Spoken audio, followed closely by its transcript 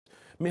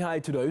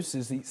Mihai Tudose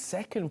is the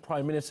second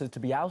Prime Minister to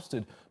be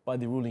ousted by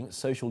the ruling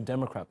Social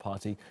Democrat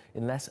Party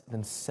in less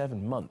than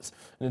 7 months.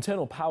 An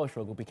internal power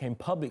struggle became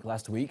public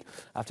last week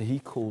after he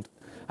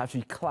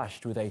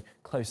clashed with a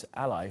close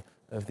ally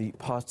of the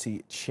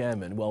party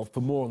chairman. Well,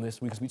 for more on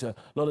this, we can speak to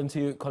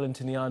Laurentiu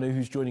Colintineanu,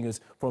 who's joining us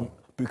from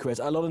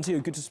Bucharest.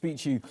 Laurentiu, good to speak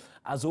to you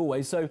as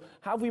always. So,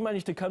 how have we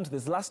managed to come to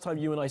this? Last time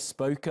you and I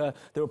spoke, there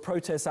were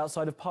protests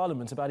outside of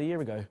Parliament about a year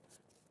ago.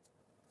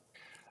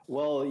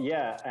 Well,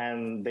 yeah,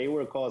 and they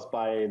were caused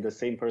by the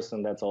same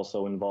person that's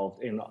also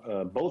involved in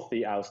both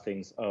the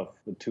oustings of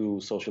the two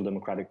Social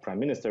Democratic prime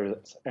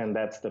ministers, and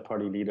that's the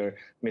party leader,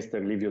 Mr.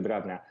 Liviu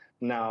Dragnea.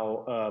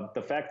 Now,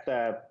 the fact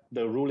that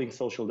the ruling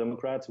Social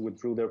Democrats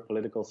withdrew their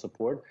political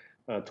support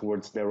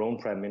towards their own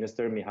prime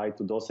minister, Mihai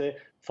Tudose,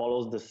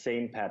 follows the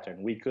same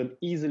pattern. We could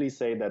easily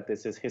say that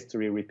this is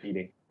history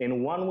repeating.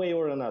 In one way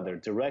or another,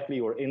 directly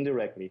or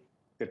indirectly,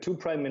 the two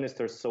prime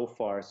ministers so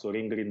far,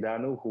 Sorin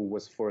Grindeanu, who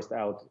was forced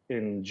out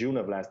in June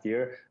of last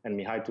year, and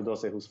Mihai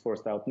Tudose, who's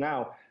forced out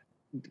now,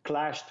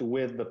 clashed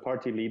with the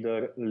party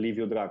leader,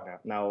 Liviu Dragnea.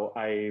 Now,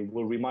 I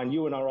will remind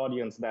you and our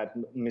audience that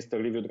Mr.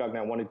 Liviu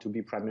Dragnea wanted to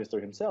be prime minister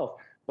himself,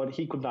 but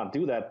he could not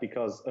do that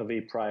because of a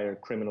prior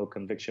criminal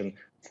conviction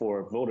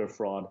for voter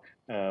fraud,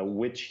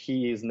 which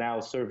he is now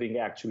serving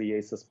actually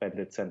a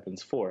suspended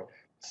sentence for.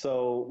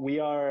 So we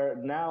are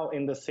now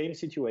in the same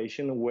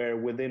situation where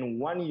within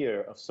 1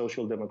 year of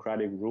social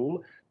democratic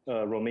rule,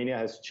 Romania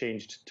has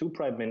changed two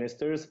prime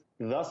ministers,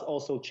 thus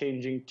also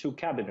changing two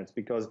cabinets,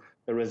 because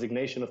the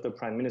resignation of the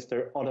prime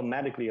minister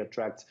automatically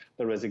attracts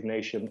the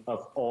resignation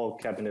of all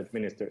cabinet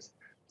ministers.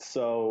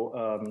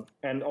 So,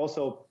 and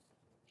also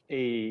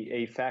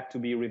a fact to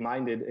be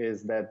reminded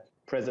is that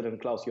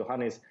President Klaus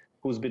Iohannis,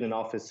 who's been in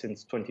office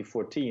since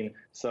 2014,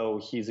 so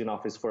he's in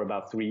office for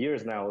about 3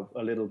 years now,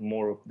 a little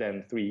more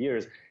than 3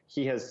 years.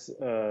 He has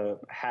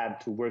had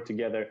to work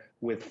together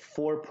with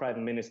 4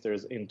 prime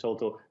ministers in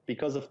total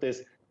because of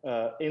this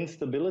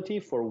instability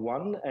for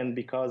one, and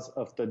because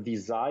of the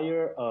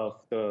desire of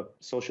the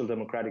Social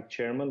Democratic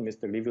chairman,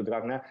 Mr. Liviu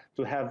Dragnea,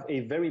 to have a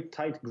very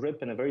tight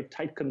grip and a very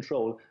tight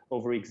control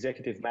over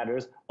executive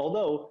matters,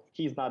 although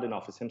he's not in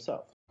office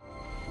himself.